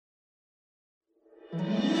So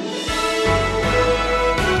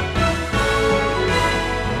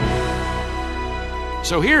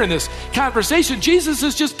here in this conversation, Jesus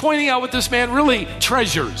is just pointing out what this man really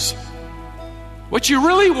treasures. What you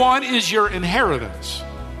really want is your inheritance.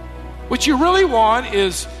 What you really want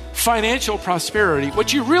is financial prosperity.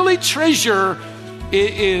 What you really treasure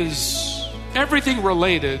is everything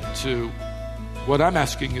related to what I'm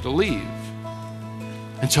asking you to leave.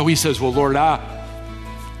 And so he says, well, Lord,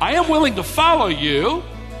 I am willing to follow you,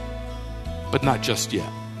 but not just yet.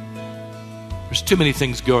 There's too many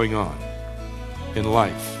things going on in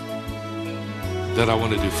life that I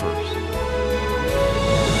want to do first.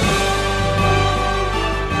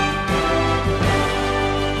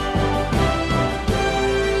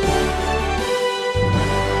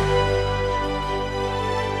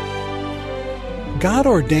 God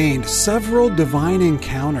ordained several divine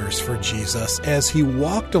encounters for Jesus as he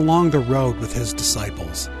walked along the road with his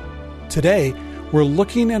disciples. Today, we're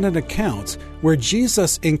looking at an account where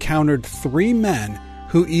Jesus encountered 3 men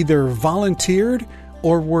who either volunteered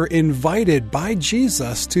or were invited by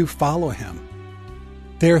Jesus to follow him.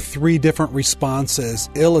 Their 3 different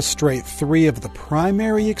responses illustrate 3 of the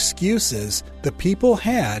primary excuses the people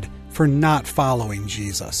had for not following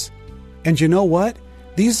Jesus. And you know what?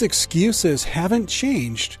 These excuses haven't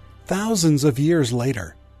changed thousands of years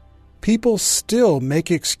later. People still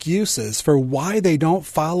make excuses for why they don't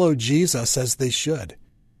follow Jesus as they should.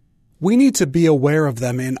 We need to be aware of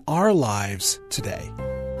them in our lives today.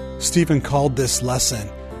 Stephen called this lesson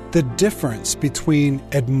the difference between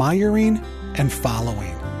admiring and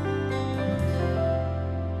following.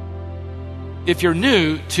 If you're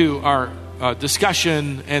new to our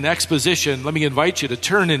discussion and exposition, let me invite you to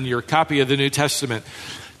turn in your copy of the New Testament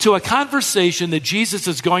to a conversation that Jesus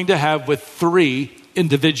is going to have with 3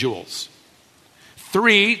 individuals,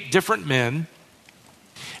 3 different men.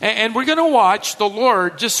 And we're going to watch the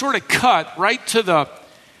Lord just sort of cut right to the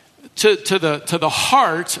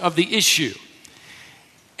heart of the issue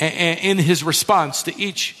in his response to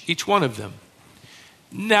each one of them.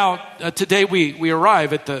 Now, today we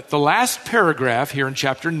arrive at the last paragraph here in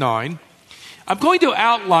chapter 9. I'm going to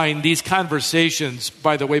outline these conversations,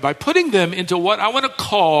 by the way, by putting them into what I want to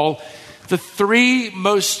call the 3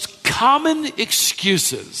 most common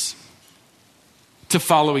excuses to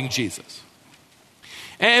following Jesus.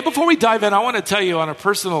 And before we dive in, I want to tell you on a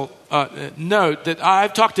personal note that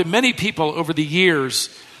I've talked to many people over the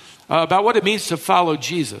years about what it means to follow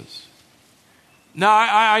Jesus. Now,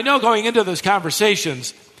 I know going into those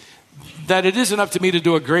conversations that it isn't up to me to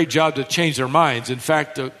do a great job to change their minds. In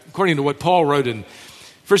fact, according to what Paul wrote in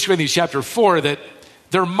 1 Corinthians chapter 4, that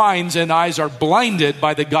their minds and eyes are blinded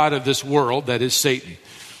by the god of this world, that is Satan.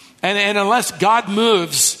 And unless God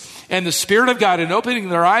moves and the Spirit of God in opening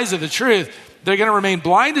their eyes of the truth, they're going to remain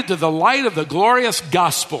blinded to the light of the glorious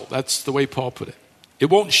gospel. That's the way Paul put it. It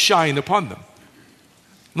won't shine upon them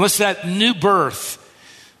unless that new birth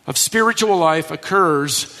of spiritual life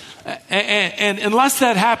occurs. And unless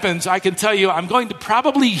that happens, I can tell you I'm going to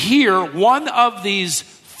probably hear one of these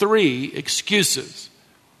 3 excuses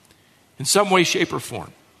in some way, shape, or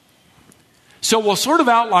form. So we'll sort of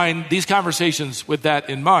outline these conversations with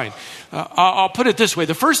that in mind. I'll put it this way.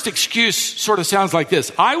 The first excuse sort of sounds like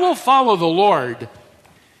this: I will follow the Lord,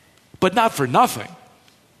 but not for nothing.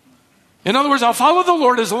 In other words, I'll follow the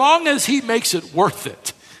Lord as long as he makes it worth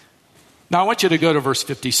it. Now I want you to go to verse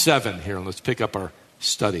 57 here, and let's pick up our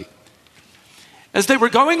study. As they were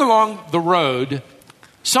going along the road,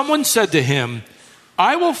 someone said to him,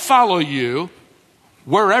 I will follow you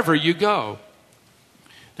wherever you go.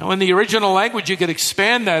 Now, in the original language, you could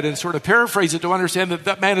expand that and sort of paraphrase it to understand that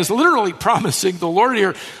that man is literally promising the Lord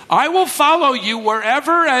here, I will follow you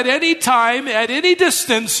wherever, at any time, at any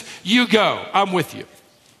distance you go. I'm with you.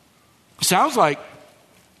 Sounds like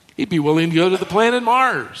he'd be willing to go to the planet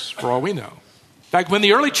Mars, for all we know. In fact, when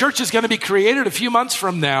the early church is going to be created a few months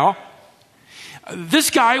from now, this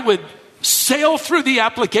guy would sail through the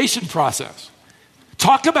application process.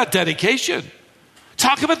 Talk about dedication.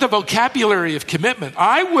 Talk about the vocabulary of commitment.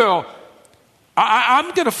 I'm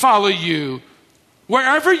going to follow you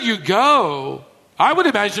wherever you go. I would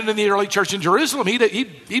imagine in the early church in Jerusalem,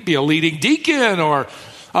 he'd be a leading deacon or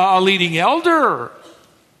a leading elder.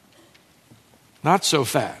 Not so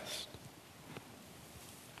fast.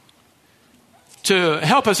 To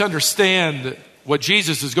help us understand what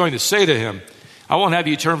Jesus is going to say to him, I won't have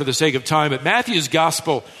you turn for the sake of time, but Matthew's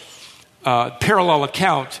gospel parallel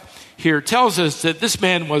account here tells us that this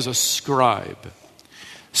man was a scribe.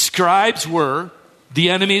 Scribes were the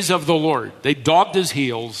enemies of the Lord. They dogged his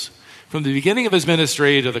heels from the beginning of his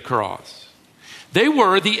ministry to the cross. They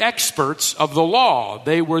were the experts of the law.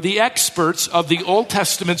 They were the experts of the Old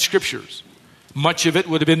Testament scriptures. Much of it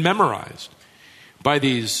would have been memorized by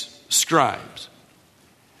these scribes.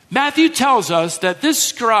 Matthew tells us that this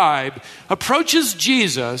scribe approaches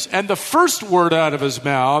Jesus, and the first word out of his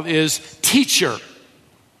mouth is teacher.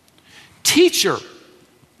 Teacher,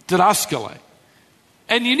 didaskale.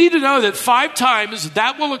 And you need to know that 5 times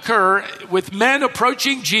that will occur with men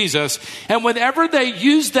approaching Jesus. And whenever they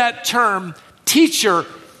use that term, teacher,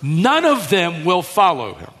 none of them will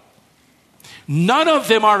follow him. None of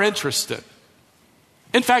them are interested.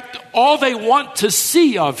 In fact, all they want to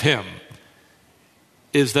see of him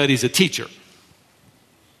is that he's a teacher.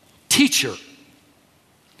 Teacher.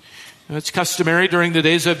 It's customary during the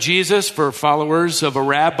days of Jesus for followers of a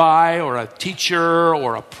rabbi or a teacher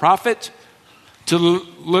or a prophet to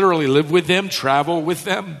literally live with them, travel with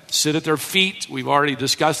them, sit at their feet. We've already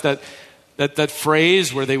discussed that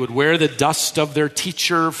phrase where they would wear the dust of their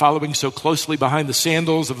teacher, following so closely behind the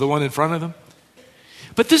sandals of the one in front of them.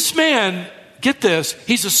 But this man, get this,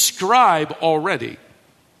 he's a scribe already.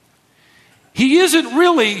 He isn't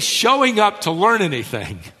really showing up to learn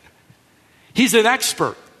anything. He's an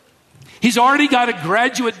expert. He's already got a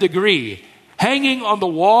graduate degree hanging on the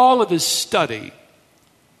wall of his study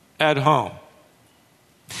at home.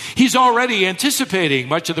 He's already anticipating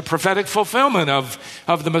much of the prophetic fulfillment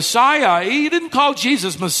of the Messiah. He didn't call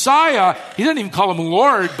Jesus Messiah. He didn't even call him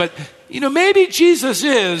Lord. But, maybe Jesus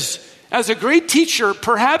is, as a great teacher,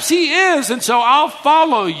 perhaps he is. And so I'll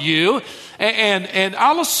follow you. And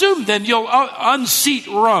I'll assume then you'll unseat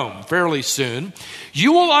Rome fairly soon.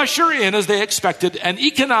 You will usher in, as they expected, an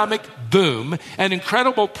economic boom and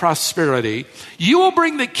incredible prosperity. You will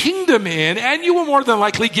bring the kingdom in, and you will more than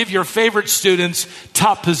likely give your favorite students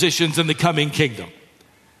top positions in the coming kingdom.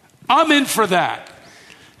 I'm in for that.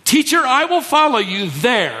 Teacher, I will follow you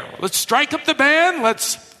there. Let's strike up the band.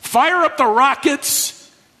 Let's fire up the rockets.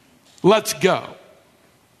 Let's go.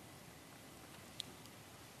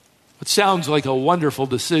 It sounds like a wonderful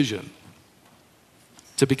decision.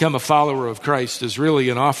 To become a follower of Christ is really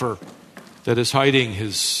an offer that is hiding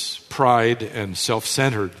his pride and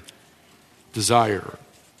self-centered desire.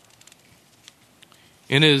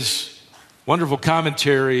 In his wonderful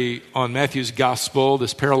commentary on Matthew's gospel,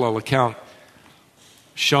 this parallel account,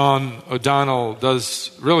 Sean O'Donnell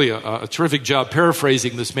does really a terrific job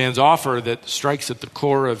paraphrasing this man's offer that strikes at the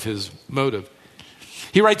core of his motive.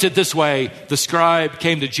 He writes it this way: the scribe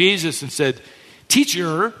came to Jesus and said,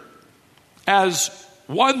 "Teacher, as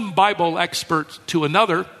one Bible expert to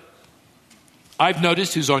another, I've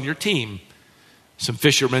noticed who's on your team. Some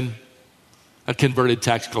fishermen, a converted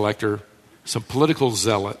tax collector, some political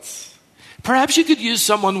zealots. Perhaps you could use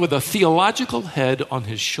someone with a theological head on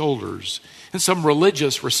his shoulders and some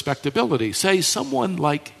religious respectability. Say, someone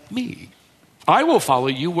like me. I will follow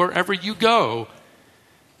you wherever you go.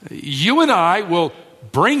 You and I will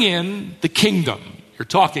bring in the kingdom you're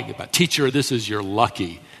talking about. Teacher, this is your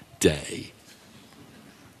lucky day."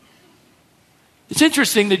 It's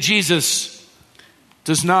interesting that Jesus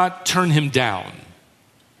does not turn him down.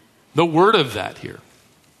 No word of that here.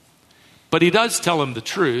 But he does tell him the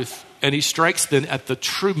truth, and he strikes then at the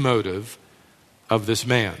true motive of this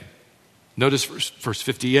man. Notice verse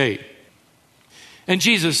 58. And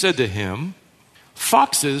Jesus said to him,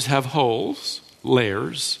 "Foxes have holes,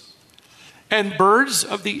 lairs, and birds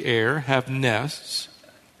of the air have nests,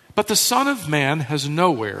 but the Son of Man has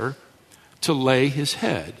nowhere to lay his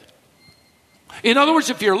head." In other words,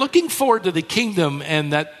 if you're looking forward to the kingdom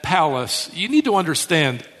and that palace, you need to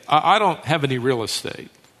understand, I don't have any real estate.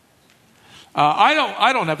 I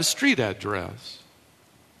don't have a street address.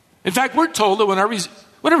 In fact, we're told that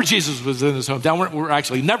whenever Jesus was in his hometown, we're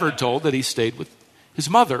actually never told that he stayed with his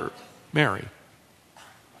mother, Mary.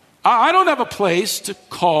 I don't have a place to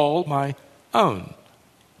call my own.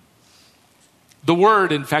 The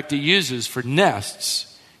word, in fact, he uses for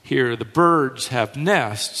nests here, the birds have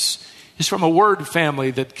nests, is from a word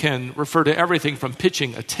family that can refer to everything from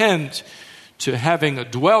pitching a tent to having a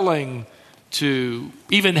dwelling to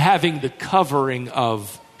even having the covering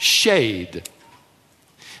of shade.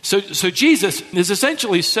 So Jesus is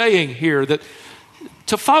essentially saying here that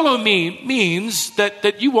to follow me means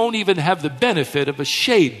that you won't even have the benefit of a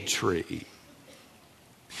shade tree.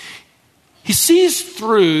 He sees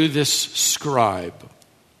through this scribe.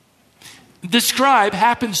 This scribe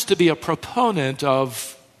happens to be an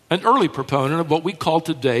early proponent of what we call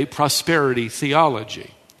today prosperity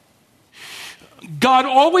theology. God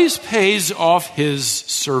always pays off his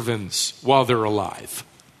servants while they're alive.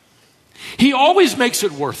 He always makes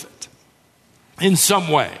it worth it in some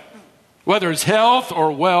way, whether it's health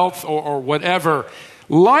or wealth or whatever.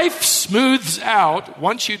 Life smooths out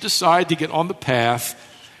once you decide to get on the path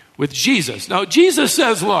with Jesus. Now, Jesus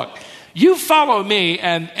says, look, you follow me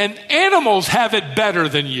and animals have it better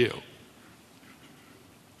than you.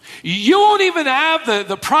 You won't even have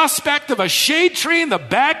the prospect of a shade tree in the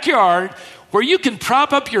backyard where you can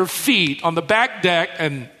prop up your feet on the back deck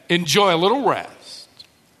and enjoy a little rest.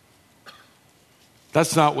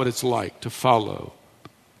 That's not what it's like to follow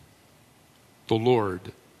the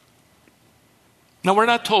Lord. Now, we're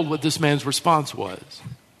not told what this man's response was.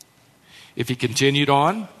 If he continued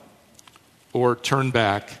on or turned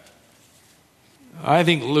back. I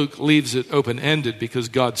think Luke leaves it open-ended because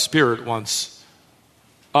God's Spirit wants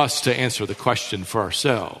us to answer the question for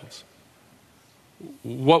ourselves.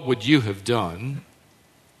 What would you have done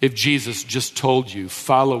if Jesus just told you,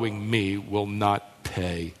 following me will not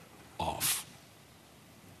pay off?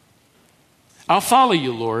 I'll follow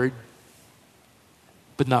you, Lord,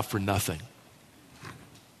 but not for nothing.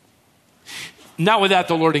 Not with that,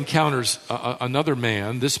 the Lord encounters another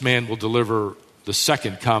man. This man will deliver the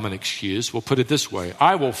second common excuse. We'll put it this way.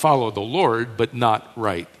 I will follow the Lord, but not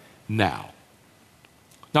right now.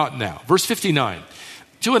 Not now. Verse 59.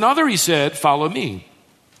 To another he said, follow me.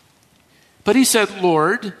 But he said,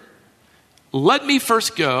 Lord, let me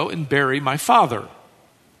first go and bury my father.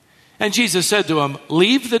 And Jesus said to him,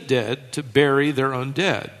 leave the dead to bury their own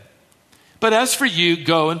dead. But as for you,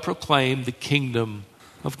 go and proclaim the kingdom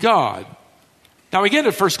of God. Now again,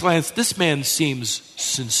 at first glance, this man seems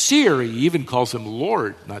sincere. He even calls him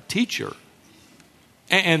Lord, not teacher.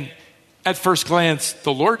 And at first glance,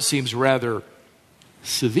 the Lord seems rather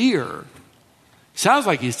severe. Sounds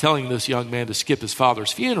like he's telling this young man to skip his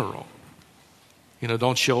father's funeral.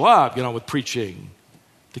 Don't show up, with preaching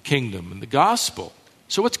the kingdom and the gospel.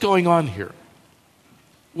 So what's going on here?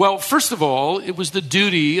 Well, first of all, it was the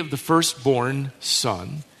duty of the firstborn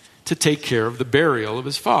son to take care of the burial of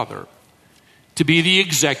his father, to be the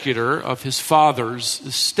executor of his father's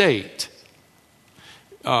estate,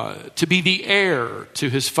 to be the heir to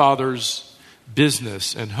his father's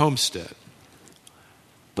business and homestead.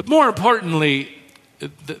 But more importantly,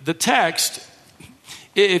 the text,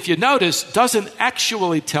 if you notice, doesn't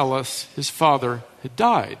actually tell us his father had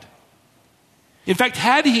died. In fact,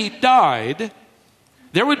 had he died,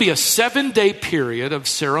 there would be a 7-day period of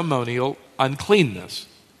ceremonial uncleanness.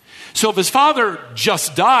 So if his father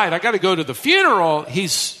just died, I got to go to the funeral,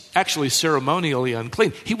 he's actually ceremonially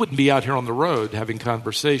unclean. He wouldn't be out here on the road having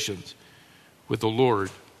conversations with the Lord.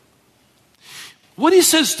 What he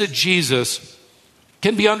says to Jesus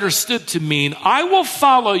can be understood to mean, I will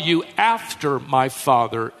follow you after my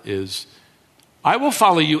father is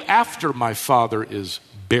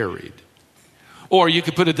buried. Or you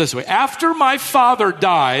could put it this way, after my father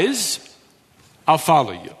dies, I'll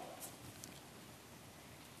follow you.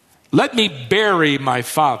 Let me bury my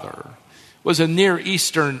father was a Near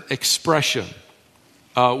Eastern expression.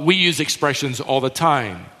 We use expressions all the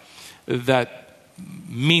time that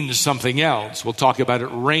mean something else. We'll talk about it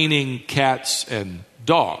raining cats and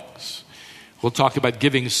dogs. We'll talk about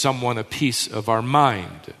giving someone a piece of our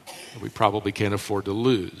mind we probably can't afford to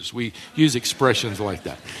lose. We use expressions like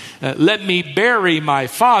that. Let me bury my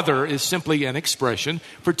father is simply an expression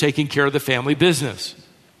for taking care of the family business.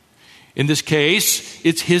 In this case,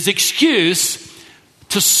 it's his excuse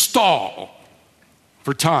to stall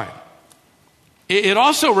for time. It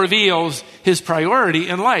also reveals his priority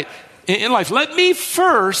in life. Let me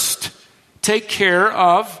first take care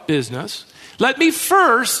of business. Let me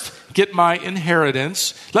first get my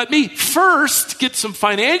inheritance. Let me first get some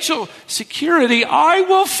financial security. I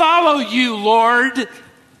will follow you, Lord,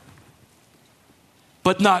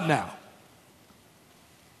 but not now.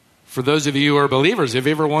 For those of you who are believers, have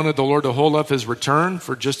you ever wanted the Lord to hold up his return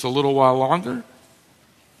for just a little while longer?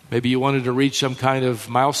 Maybe you wanted to reach some kind of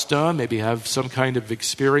milestone, maybe have some kind of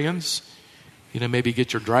experience. Maybe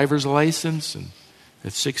get your driver's license and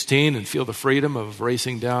at 16 and feel the freedom of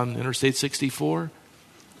racing down Interstate 64.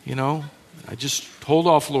 I just hold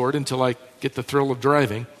off, Lord, until I get the thrill of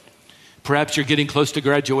driving. Perhaps you're getting close to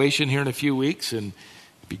graduation here in a few weeks, and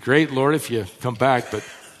it'd be great, Lord, if you come back, but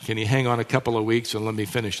can you hang on a couple of weeks and let me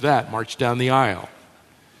finish that, march down the aisle,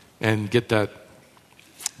 and get that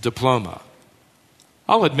diploma?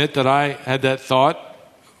 I'll admit that I had that thought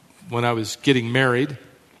when I was getting married.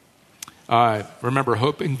 I remember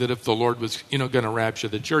hoping that if the Lord was, going to rapture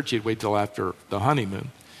the church, he'd wait till after the honeymoon,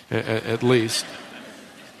 at least.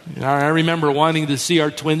 I remember wanting to see our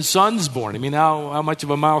twin sons born. How much of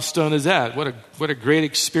a milestone is that? What a great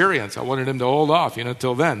experience. I wanted him to hold off,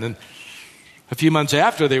 till then. Then a few months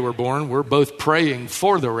after they were born, we're both praying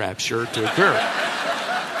for the rapture to occur.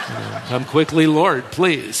 Come quickly, Lord,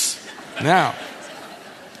 please. Now,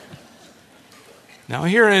 Now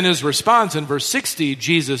here in his response in verse 60,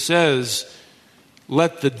 Jesus says,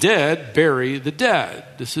 let the dead bury the dead.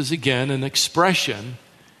 This is again an expression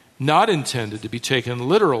not intended to be taken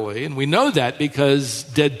literally. And we know that because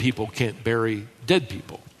dead people can't bury dead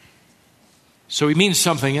people. So he means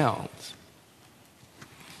something else.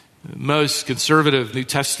 Most conservative New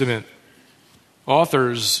Testament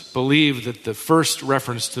authors believe that the first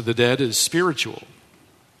reference to the dead is spiritual.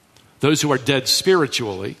 Those who are dead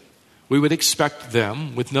spiritually, we would expect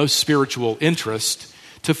them with no spiritual interest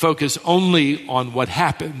to focus only on what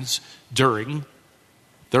happens during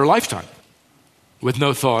their lifetime, with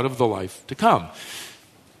no thought of the life to come.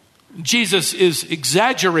 Jesus is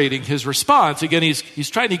exaggerating his response. Again, he's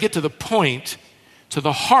trying to get to the point, to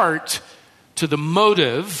the heart, to the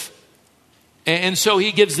motive. And so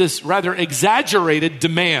he gives this rather exaggerated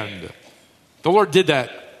demand. The Lord did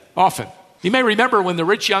that often. You may remember when the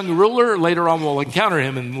rich young ruler, later on we'll encounter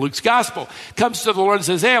him in Luke's gospel, comes to the Lord and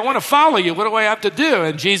says, hey, I want to follow you. What do I have to do?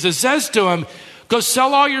 And Jesus says to him, go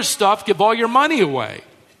sell all your stuff, give all your money away.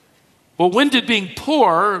 Well, when did being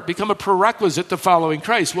poor become a prerequisite to following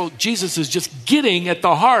Christ? Well, Jesus is just getting at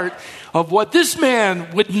the heart of what this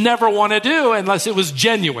man would never want to do unless it was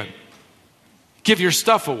genuine. Give your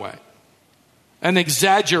stuff away. An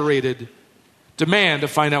exaggerated demand to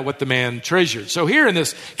find out what the man treasured. So here in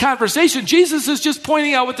this conversation, Jesus is just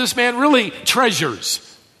pointing out what this man really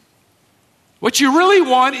treasures. What you really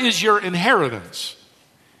want is your inheritance.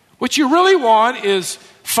 What you really want is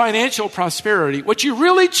financial prosperity. What you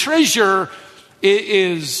really treasure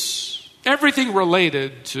is everything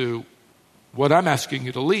related to what I'm asking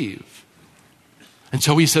you to leave. And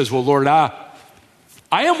so he says, well, Lord, I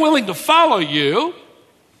am willing to follow you,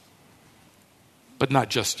 but not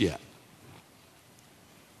just yet.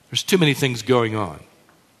 There's too many things going on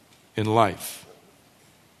in life.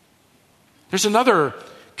 There's another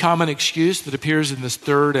common excuse that appears in this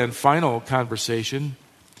third and final conversation.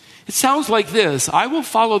 It sounds like this: I will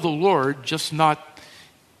follow the Lord, just not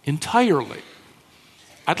entirely.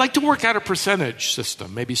 I'd like to work out a percentage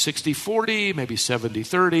system, maybe 60-40, maybe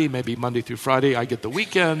 70-30, maybe Monday through Friday, I get the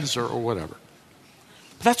weekends or whatever.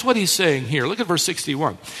 That's what he's saying here. Look at verse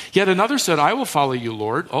 61. Yet another said, I will follow you,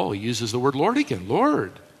 Lord. Oh, he uses the word Lord again,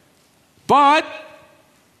 Lord. But,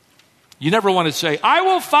 you never want to say, I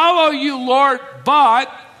will follow you, Lord, but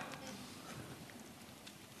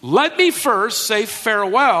let me first say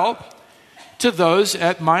farewell to those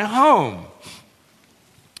at my home.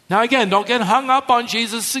 Now again, don't get hung up on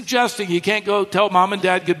Jesus suggesting you can't go tell mom and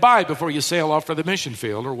dad goodbye before you sail off for the mission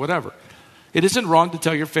field or whatever. It isn't wrong to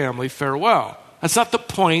tell your family farewell. That's not the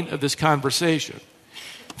point of this conversation.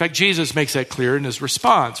 In fact, Jesus makes that clear in his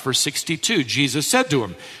response. Verse 62, Jesus said to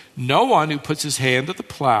him, no one who puts his hand to the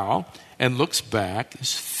plow and looks back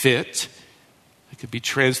is fit, it could be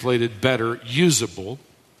translated better, usable,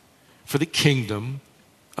 for the kingdom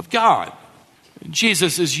of God.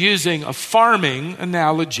 Jesus is using a farming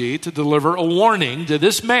analogy to deliver a warning to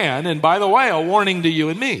this man, and by the way, a warning to you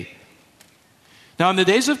and me. Now, in the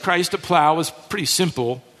days of Christ, a plow was pretty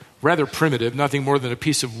simple, rather primitive, nothing more than a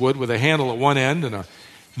piece of wood with a handle at one end and a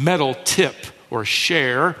metal tip or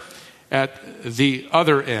share at the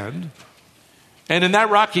other end. And in that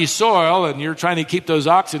rocky soil, and you're trying to keep those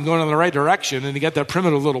oxen going in the right direction, and you get that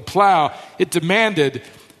primitive little plow, it demanded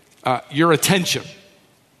your attention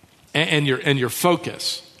and your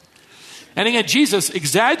focus. And again, Jesus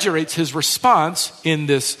exaggerates his response in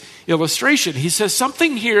this illustration. He says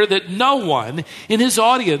something here that no one in his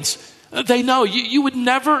audience, they know. You would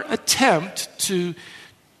never attempt to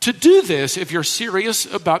do this if you're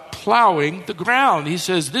serious about plowing the ground. He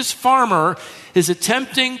says this farmer is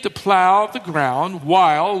attempting to plow the ground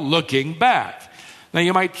while looking back. Now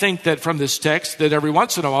you might think that from this text that every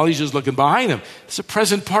once in a while he's just looking behind him. It's a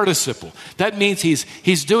present participle. That means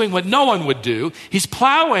he's doing what no one would do. He's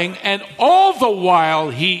plowing, and all the while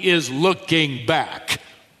he is looking back.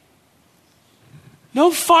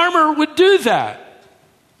 No farmer would do that.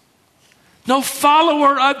 No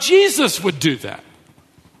follower of Jesus would do that.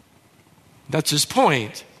 That's his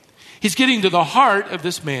point. He's getting to the heart of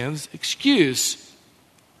this man's excuse.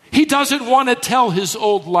 He doesn't want to tell his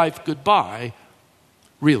old life goodbye,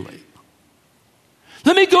 really.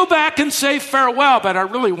 Let me go back and say farewell, but I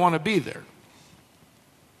really want to be there.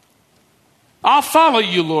 I'll follow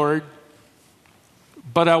you, Lord,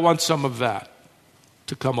 but I want some of that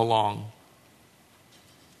to come along.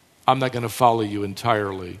 I'm not going to follow you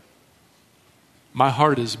entirely. My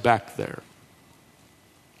heart is back there,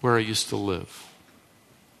 where I used to live.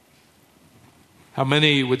 How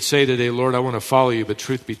many would say today, Lord, I want to follow you, but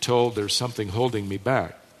truth be told, there's something holding me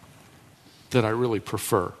back that I really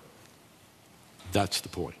prefer. That's the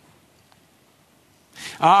point.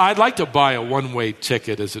 I'd like to buy a one-way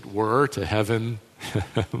ticket, as it were, to heaven,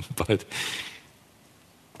 but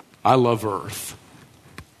I love earth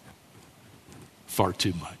far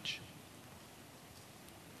too much.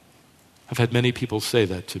 I've had many people say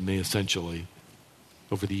that to me, essentially,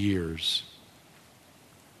 over the years.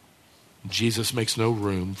 Jesus makes no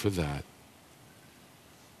room for that.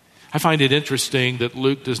 I find it interesting that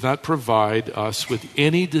Luke does not provide us with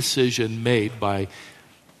any decision made by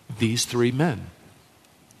these three men.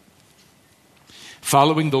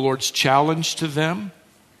 Following the Lord's challenge to them,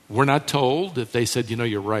 we're not told if they said,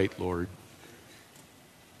 you're right, Lord.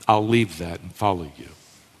 I'll leave that and follow you.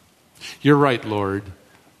 You're right, Lord.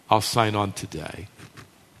 I'll sign on today.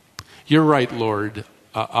 You're right, Lord.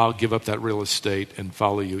 I'll give up that real estate and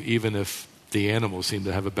follow you, even if the animals seem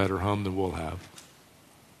to have a better home than we'll have.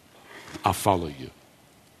 I'll follow you.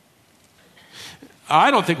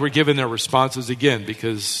 I don't think we're given their responses again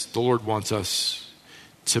because the Lord wants us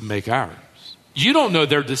to make ours. You don't know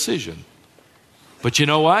their decision, but you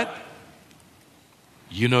know what?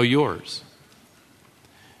 You know yours.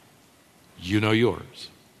 You know yours.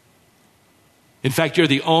 In fact, you're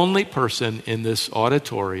the only person in this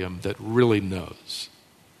auditorium that really knows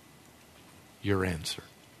your answer.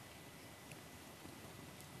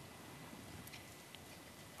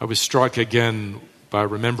 I was struck again by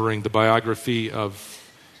remembering the biography of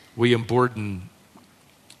William Borden.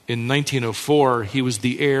 In 1904, he was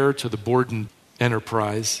the heir to the Borden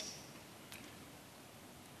enterprise.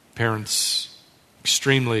 Parents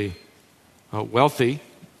extremely wealthy,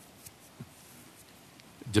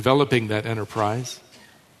 developing that enterprise.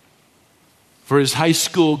 For his high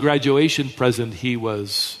school graduation present, he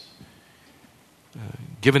was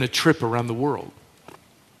given a trip around the world.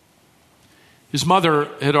 His mother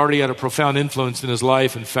had already had a profound influence in his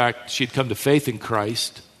life. In fact, she'd come to faith in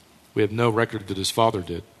Christ. We have no record that his father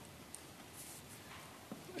did.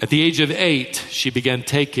 At the age of 8, she began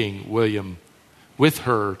taking William with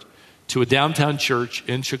her to a downtown church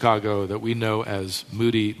in Chicago that we know as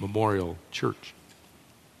Moody Memorial Church.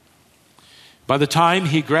 By the time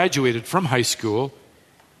he graduated from high school,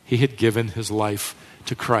 he had given his life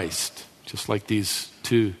to Christ, just like these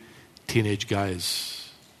two teenage guys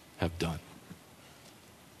have done.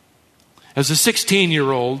 As a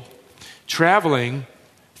 16-year-old traveling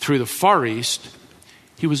through the Far East,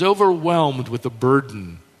 he was overwhelmed with a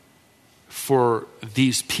burden for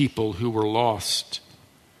these people who were lost.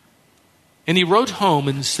 And he wrote home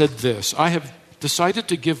and said this, I have decided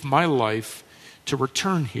to give my life to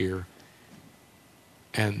return here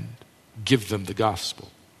and give them the gospel.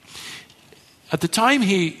 At the time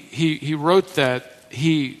he wrote that,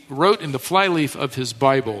 he wrote in the flyleaf of his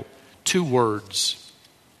Bible 2 words,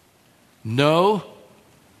 no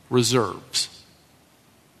reserves.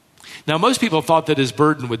 Now, most people thought that his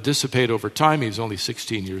burden would dissipate over time. He was only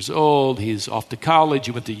 16 years old. He's off to college.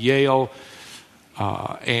 He went to Yale.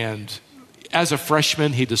 And as a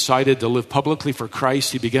freshman, he decided to live publicly for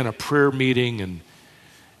Christ. He began a prayer meeting,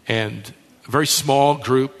 and a very small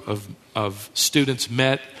group of students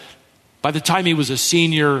met. By the time he was a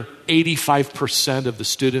senior, 85% of the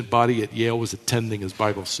student body at Yale was attending his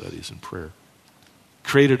Bible studies and prayer.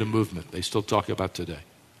 Created a movement they still talk about today.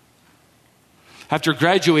 After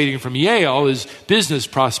graduating from Yale, his business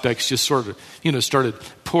prospects just sort of, started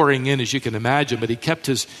pouring in, as you can imagine, but he kept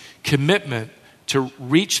his commitment to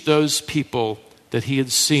reach those people that he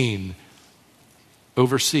had seen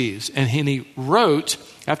overseas. And he wrote,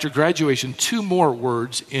 after graduation, 2 more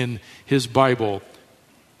words in his Bible.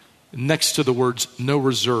 Next to the words, no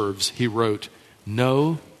reserves, he wrote,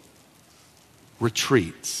 no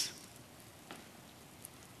retreats.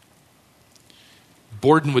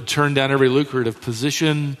 Borden would turn down every lucrative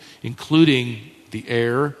position, including the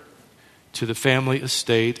heir to the family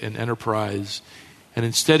estate and enterprise, and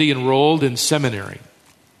instead he enrolled in seminary.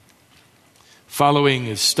 Following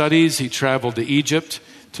his studies, he traveled to Egypt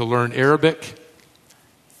to learn Arabic.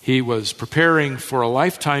 He was preparing for a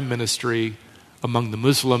lifetime ministry among the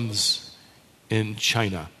Muslims in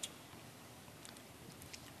China.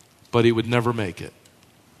 But he would never make it.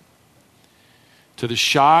 To the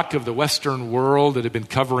shock of the Western world that had been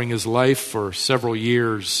covering his life for several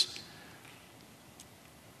years,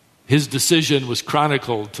 his decision was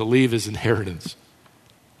chronicled to leave his inheritance.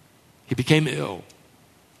 He became ill.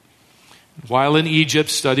 While in Egypt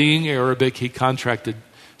studying Arabic, he contracted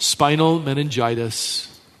spinal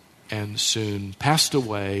meningitis and soon passed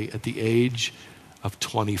away at the age of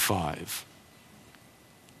 25.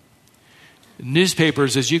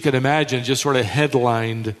 Newspapers, as you can imagine, just sort of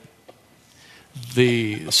headlined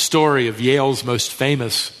the story of Yale's most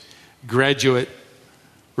famous graduate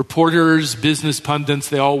Reporters, business pundits,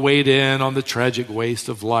 they all weighed in on the tragic waste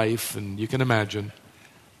of life, and you can imagine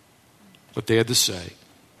what they had to say.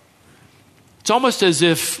 It's almost as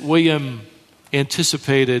if William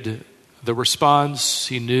anticipated the response.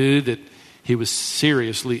 He knew that he was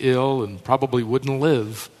seriously ill and probably wouldn't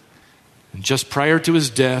live. And just prior to his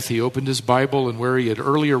death, he opened his Bible, and where he had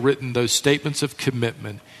earlier written those statements of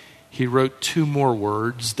commitment, he wrote 2 more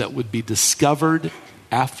words that would be discovered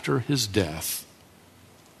after his death.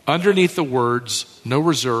 Underneath the words, no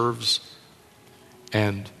reserves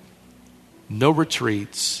and no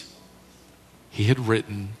retreats, he had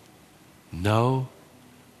written, no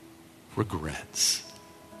regrets.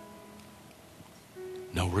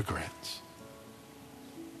 No regrets.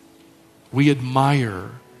 We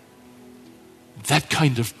admire that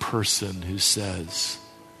kind of person who says,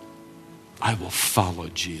 I will follow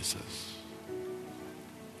Jesus.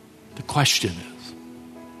 The question is,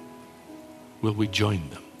 will we join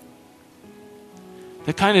them?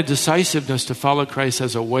 That kind of decisiveness to follow Christ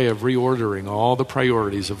has a way of reordering all the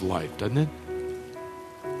priorities of life, doesn't it?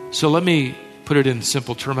 So let me put it in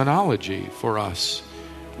simple terminology for us.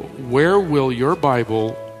 Where will your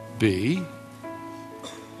Bible be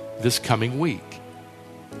this coming week?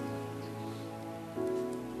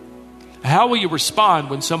 How will you respond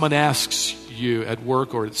when someone asks you at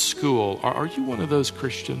work or at school, are you one of those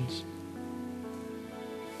Christians?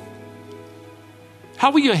 How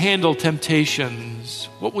will you handle temptations?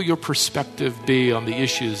 What will your perspective be on the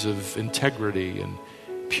issues of integrity and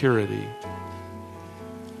purity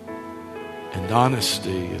and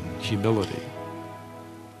honesty and humility?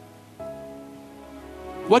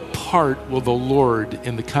 What part will the Lord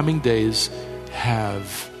in the coming days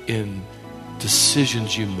have in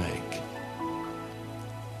decisions you make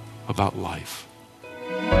about life?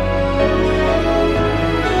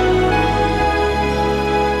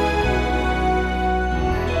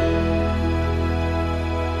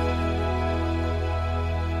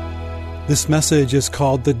 This message is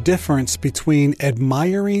called The Difference Between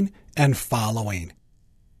Admiring and Following.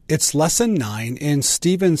 It's Lesson 9 in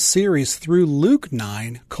Stephen's series through Luke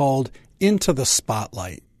 9 called Into the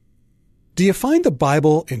Spotlight. Do you find the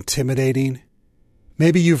Bible intimidating?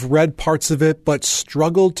 Maybe you've read parts of it but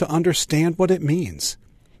struggled to understand what it means.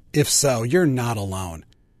 If so, you're not alone.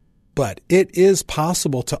 But it is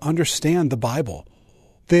possible to understand the Bible.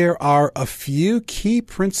 There are a few key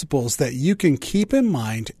principles that you can keep in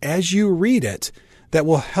mind as you read it that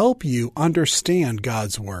will help you understand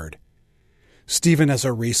God's Word. Stephen has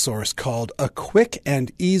a resource called A Quick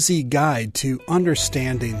and Easy Guide to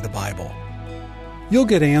Understanding the Bible. You'll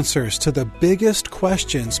get answers to the biggest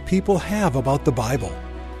questions people have about the Bible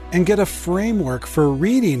and get a framework for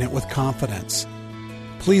reading it with confidence.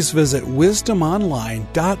 Please visit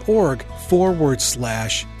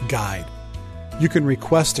wisdomonline.org/guide. You can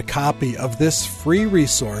request a copy of this free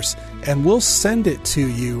resource and we'll send it to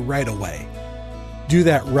you right away. Do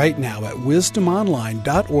that right now at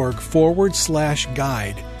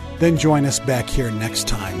wisdomonline.org/guide. Then join us back here next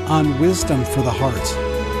time on Wisdom for the Heart.